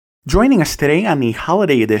Joining us today on the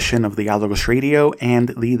holiday edition of Dialogos Radio and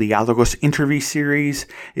the Dialogos interview series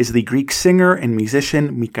is the Greek singer and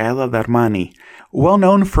musician Mikaela Darmani. Well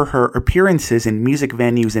known for her appearances in music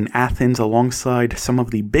venues in Athens alongside some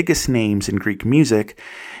of the biggest names in Greek music,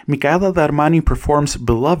 Mikaela Darmani performs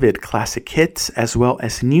beloved classic hits as well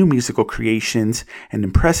as new musical creations and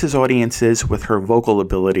impresses audiences with her vocal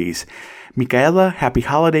abilities. Mikaela, happy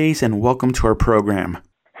holidays and welcome to our program.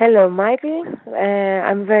 Hello, Michael.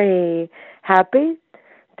 I'm very happy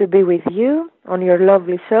to be with you on your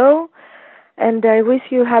lovely show, and I wish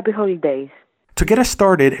you happy holidays. To get us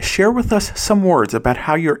started, share with us some words about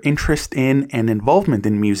how your interest in and involvement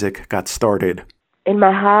in music got started. In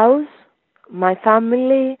my house, my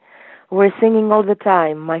family were singing all the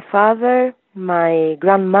time. My father, my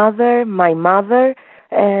grandmother, my mother,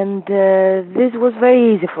 and this was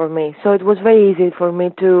very easy for me. So it was very easy for me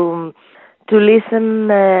to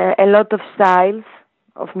listen a lot of styles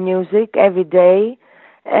of music every day,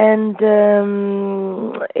 and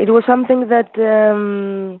it was something that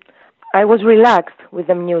I was relaxed with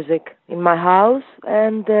the music in my house.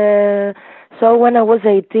 And so when I was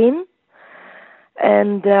 18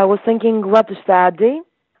 and I was thinking what to study,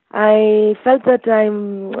 I felt that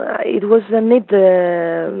it was a need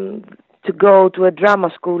to go to a drama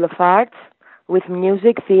school of arts with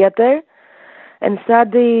music, theater, and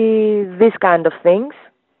study this kind of things.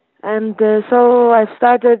 And so I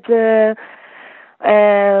started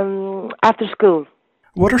after school.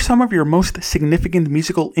 What are some of your most significant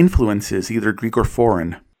musical influences, either Greek or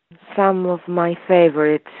foreign? Some of my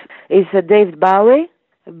favorites is David Bowie,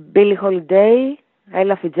 Billie Holiday,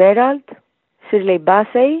 Ella Fitzgerald, Shirley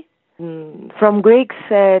Bassey. From Greeks,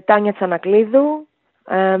 Tanya Tsanaklidou,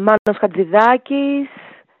 Manos Hadjidakis,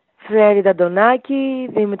 Freri Dantονάκη,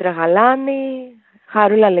 Δήμητρα Γαλάνη,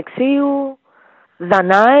 Χαρούλα Αλεξίου,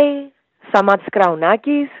 Δανάη, Σταμάτης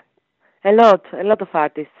Κραουνάκης, a lot of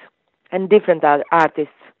artists and different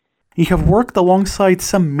artists. You have worked alongside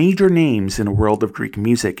some major names in the world of Greek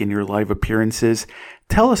music in your live appearances.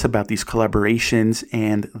 Tell us about these collaborations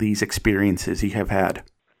and these experiences you have had.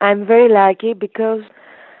 I'm very lucky because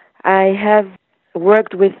I have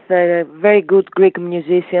worked with very good Greek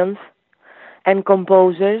musicians and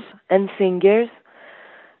composers and singers.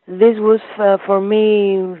 This was for me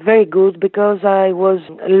very good because I was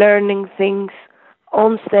learning things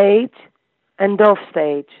on stage and off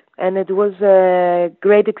stage, and it was a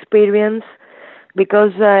great experience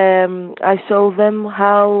because I saw them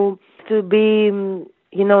how to be,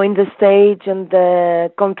 in the stage and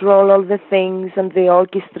control all the things and the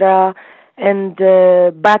orchestra and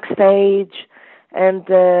backstage, and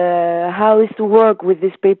how is to work with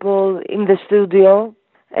these people in the studio.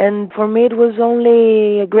 And for me it was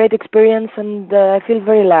only a great experience, and I feel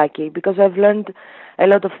very lucky because I've learned a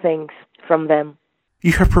lot of things from them.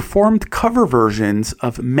 You have performed cover versions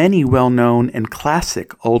of many well-known and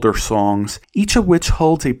classic older songs, each of which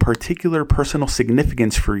holds a particular personal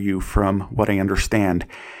significance for you from what I understand.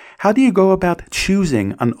 How do you go about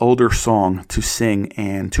choosing an older song to sing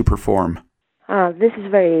and to perform? This is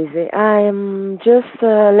very easy. I am just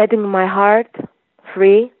letting my heart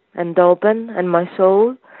free and open and my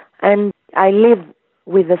soul, and I live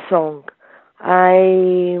with the song.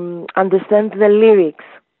 I understand the lyrics.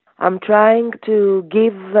 I'm trying to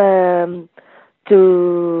give to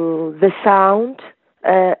the sound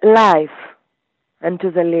life and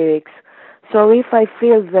to the lyrics. So if I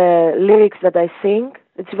feel the lyrics that I sing,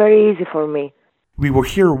 it's very easy for me. We will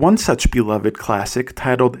hear one such beloved classic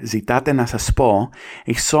titled Ζητάτε να σας πω,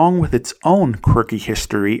 a song with its own quirky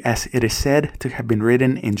history as it is said to have been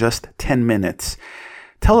written in just 10 minutes.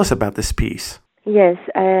 Tell us about this piece. Yes,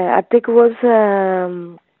 Attic was,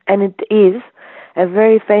 and it is, a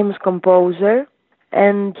very famous composer,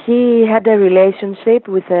 and he had a relationship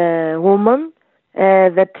with a woman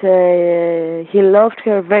that he loved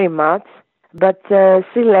her very much, but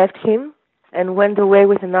she left him and went away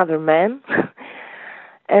with another man.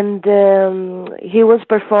 And he was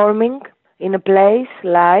performing in a place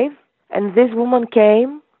live, and this woman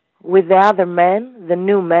came with the other man, the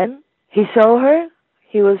new man. He saw her.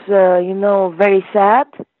 He was, very sad.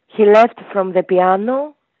 He left from the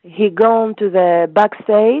piano. He gone to the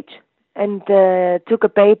backstage and took a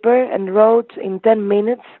paper and wrote in 10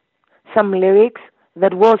 minutes some lyrics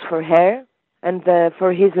that was for her and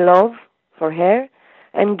for his love for her,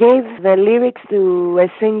 and gave the lyrics to a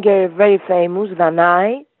singer very famous,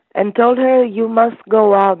 Danae, and told her, you must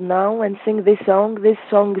go out now and sing this song. This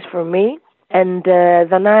song is for me. And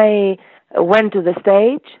Danae went to the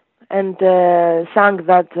stage and sang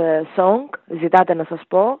that song, Ζητάτε να σας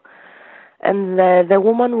πω. And the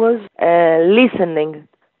woman was listening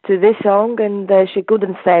to this song, and she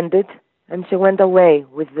couldn't stand it, and she went away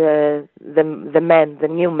with the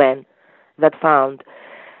new man that found.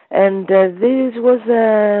 And this was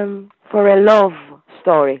for a love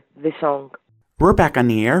story, this song. We're back on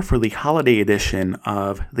the air for the holiday edition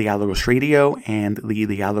of Dialogos Radio and the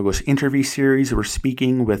Dialogos interview series. We're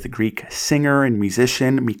speaking with Greek singer and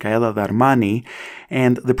musician Mikaela Darmani,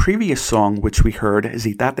 and the previous song, which we heard,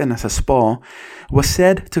 Zitate na σας πω, was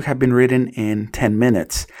said to have been written in 10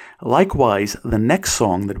 minutes. Likewise, the next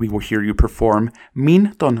song that we will hear you perform,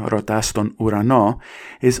 Min ton ρωτάς τον ουρανό,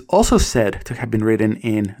 is also said to have been written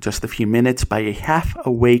in just a few minutes by a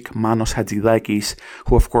half-awake Manos Hadzidakis,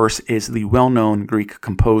 who of course is the well-known Greek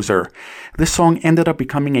composer. This song ended up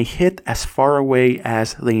becoming a hit as far away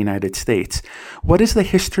as the United States. What is the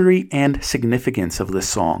history and significance of this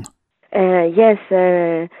song? Yes,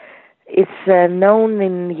 it's known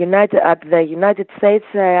in the United States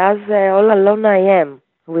as All Alone I Am,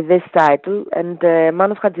 with this title, and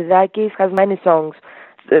Manos Hadzidakis has many songs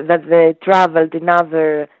that they traveled in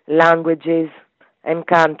other languages and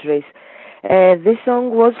countries. This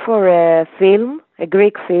song was for a film, a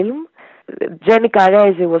Greek film. Jenny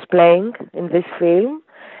Karezi was playing in this film,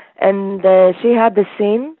 and she had a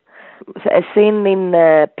scene in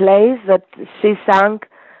a place that she sang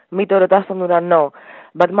Μη το ρωτάς τον ουρανό.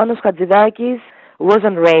 But Manos Hadzidakis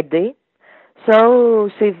wasn't ready, so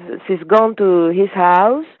she's gone to his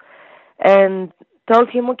house and told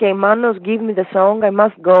him, okay, Manos, give me the song, I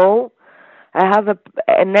must go. I have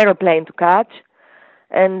an aeroplane to catch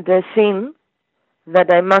and a scene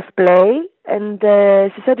that I must play. And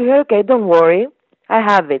she said to her, okay, don't worry, I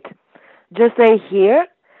have it. Just stay here.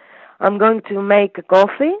 I'm going to make a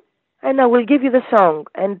coffee and I will give you the song.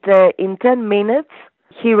 And in 10 minutes,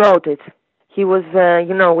 he wrote it. He was,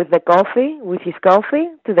 with his coffee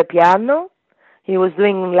to the piano. He was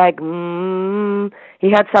doing like,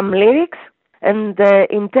 he had some lyrics. And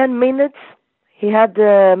in 10 minutes, he had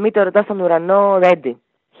Μη το ρωτάς τον ουρανό ready.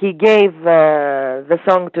 He gave the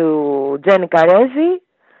song to Jenny Karezi.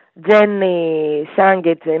 Jenny sang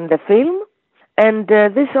it in the film. And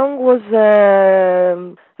this song was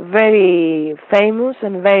very famous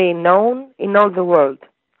and very known in all the world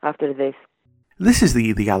after this. This is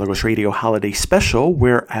the Dialogos Radio Holiday Special,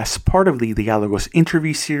 where as part of the Dialogos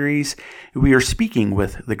interview series, we are speaking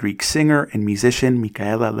with the Greek singer and musician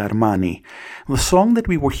Mikaela Darmani. The song that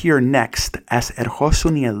we will hear next, As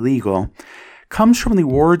Ερχόσουν οι Λίγο, comes from the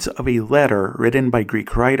words of a letter written by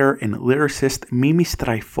Greek writer and lyricist Mimis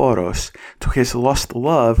Traiforos to his lost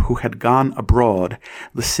love who had gone abroad,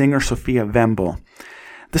 the singer Sofia Vembel.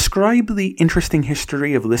 Describe the interesting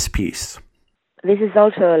history of this piece. This is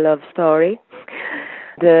also a love story.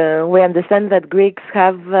 We understand that Greeks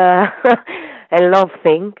have a love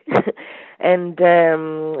thing. And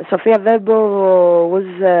Sofia Vembel was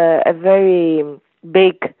a very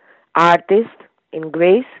big artist in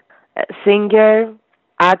Greece, a singer,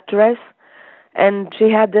 actress, and she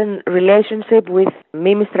had a relationship with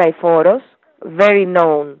Mimis Traiforos, very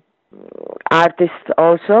known artist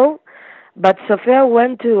also. But Sofia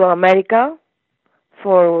went to America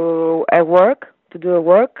for to do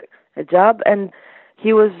a job, and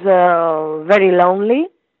he was very lonely.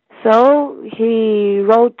 So he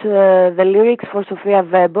wrote the lyrics for Sofia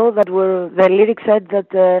Vembel the lyrics said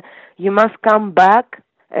that you must come back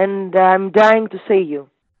and I'm dying to see you.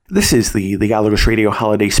 This is the Dialogos Radio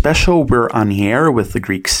Holiday Special. We're on the air with the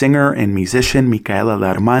Greek singer and musician Mikaela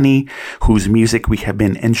Darmani, whose music we have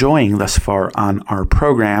been enjoying thus far on our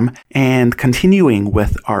program. And continuing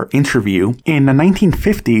with our interview, in the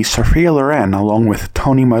 1950s, Sophia Loren, along with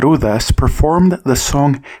Tony Maroudas, performed the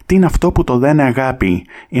song Τι είναι αυτό που το λένε αγάπη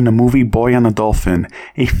in the movie Boy on a Dolphin,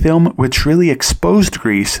 a film which really exposed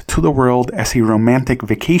Greece to the world as a romantic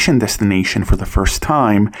vacation destination for the first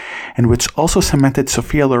time, and which also cemented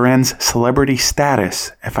Sophia Loren's celebrity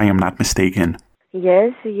status, if I am not mistaken.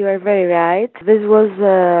 Yes, you are very right. This was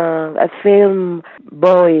a film,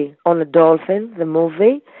 Boy on a Dolphin, the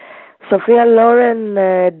movie. Sophia Loren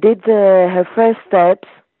did her first steps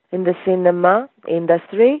in the cinema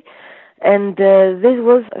industry, and this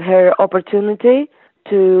was her opportunity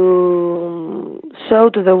to show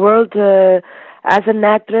to the world as an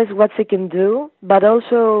actress what she can do, but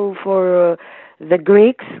also for the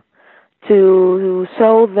Greeks to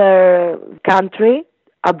show their country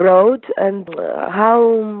abroad and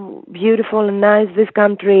how beautiful and nice this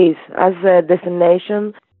country is as a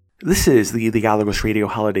destination. This is the Dialogos Radio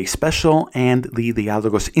Holiday Special and the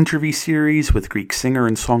Dialogos interview series with Greek singer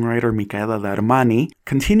and songwriter Mikaela Darmani.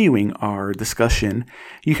 Continuing our discussion,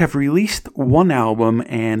 you have released one album,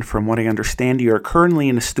 and from what I understand, you are currently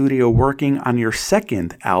in the studio working on your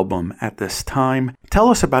second album at this time. Tell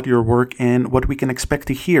us about your work and what we can expect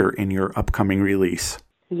to hear in your upcoming release.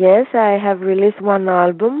 Yes, I have released one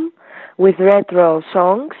album with retro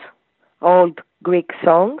songs, old Greek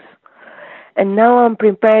songs. And now I'm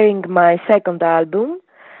preparing my second album.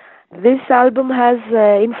 This album has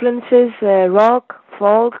influences rock,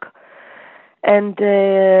 folk, and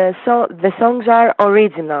so the songs are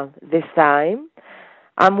original this time.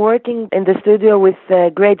 I'm working in the studio with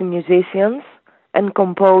great musicians and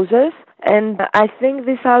composers, and I think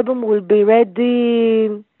this album will be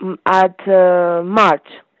ready at March.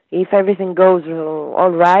 If everything goes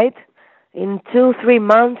all right, in 2-3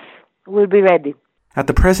 months we'll be ready. At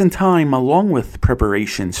the present time, along with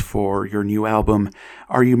preparations for your new album,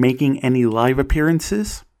 are you making any live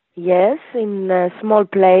appearances? Yes, in small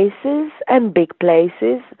places and big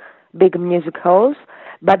places, big music halls.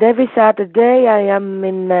 But every Saturday I am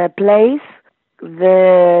in a place,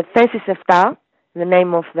 the Thesis Efta, the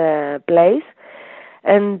name of the place,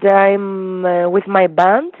 and I'm with my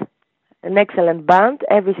band, an excellent band,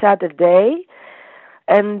 every Saturday,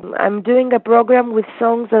 and I'm doing a program with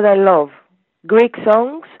songs that I love. Greek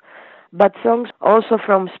songs, but songs also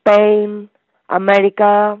from Spain,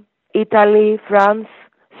 America, Italy, France,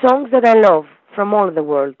 songs that I love from all the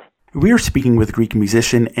world. We're speaking with Greek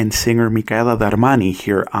musician and singer Mikaela Darmani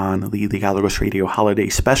here on the Dialogos Radio Holiday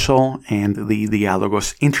Special and the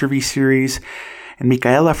Dialogos interview series. And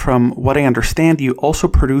Mikaela, from what I understand, you also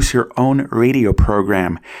produce your own radio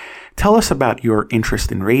program. Tell us about your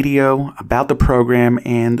interest in radio, about the program,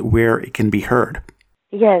 and where it can be heard.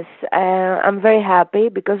 Yes, I'm very happy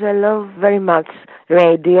because I love very much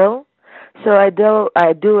radio. So I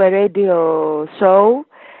do a radio show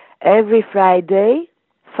every Friday,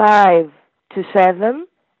 5 to 7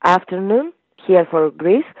 afternoon here for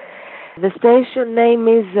Greece. The station name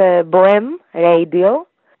is Bohem Radio.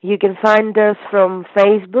 You can find us from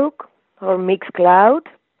Facebook or Mixcloud.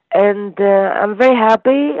 And I'm very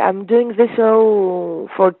happy. I'm doing this show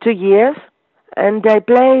for 2 years. And I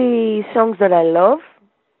play songs that I love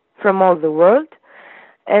from all the world,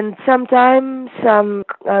 and sometimes I'm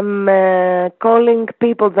calling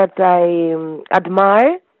people that I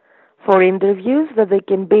admire for interviews, that they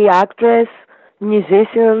can be actors,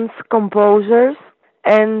 musicians, composers,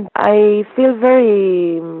 and I feel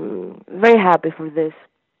very, very happy for this,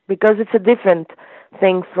 because it's a different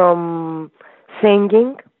thing from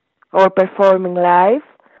singing or performing live,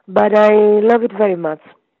 but I love it very much.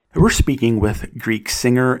 We're speaking with Greek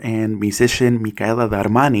singer and musician Mikaela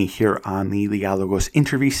Darmani here on the Dialogos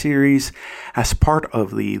interview series as part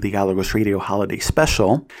of the Dialogos Radio Holiday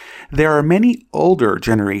Special. There are many older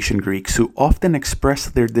generation Greeks who often express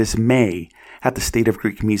their dismay at the state of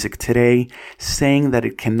Greek music today, saying that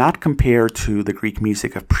it cannot compare to the Greek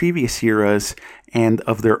music of previous eras and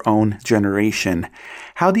of their own generation.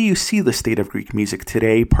 How do you see the state of Greek music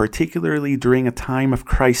today, particularly during a time of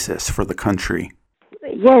crisis for the country?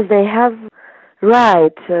 Yes, they have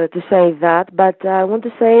right to say that, but I want to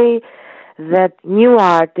say that new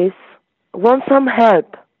artists want some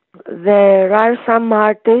help. There are some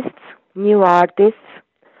artists, new artists,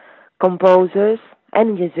 composers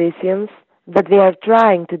and musicians that they are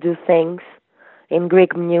trying to do things in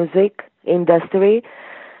Greek music industry,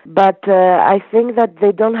 but I think that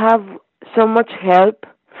they don't have so much help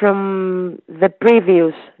from the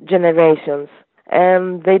previous generations,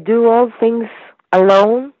 and they do all things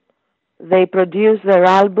alone. They produce their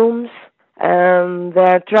albums, and they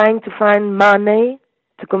are trying to find money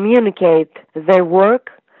to communicate their work.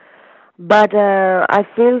 But I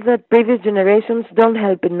feel that previous generations don't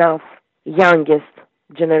help enough youngest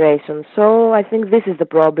generations. So I think this is the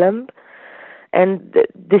problem. And the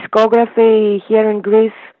discography here in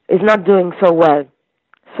Greece is not doing so well.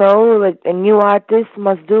 So a new artist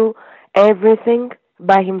must do everything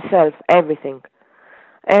by himself, everything.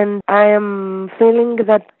 And I am feeling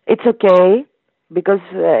that it's okay, because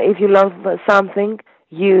if you love something,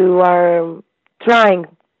 you are trying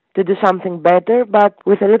to do something better, but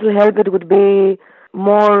with a little help it would be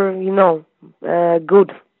more,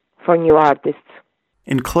 good for new artists.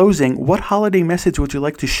 In closing, what holiday message would you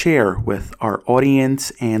like to share with our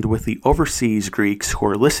audience and with the overseas Greeks who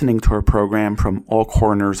are listening to our program from all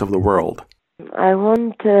corners of the world? I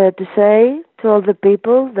want to say to all the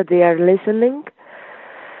people that they are listening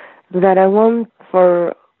that I want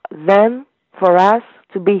for them, for us,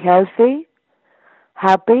 to be healthy,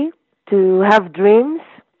 happy, to have dreams,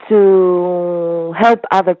 to help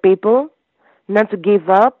other people, not to give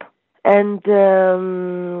up, and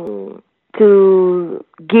to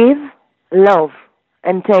give love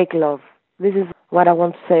and take love. This is what I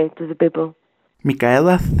want to say to the people.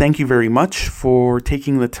 Micaela, thank you very much for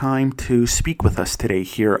taking the time to speak with us today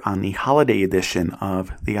here on the holiday edition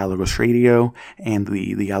of Dialogos Radio and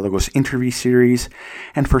the Dialogos interview series,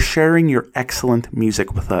 and for sharing your excellent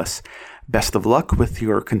music with us. Best of luck with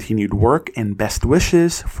your continued work and best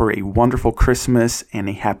wishes for a wonderful Christmas and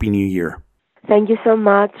a Happy New Year. Thank you so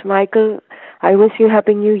much, Michael. I wish you a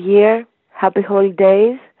Happy New Year, Happy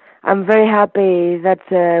Holidays. I'm very happy that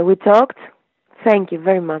we talked. Thank you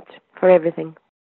very much for everything.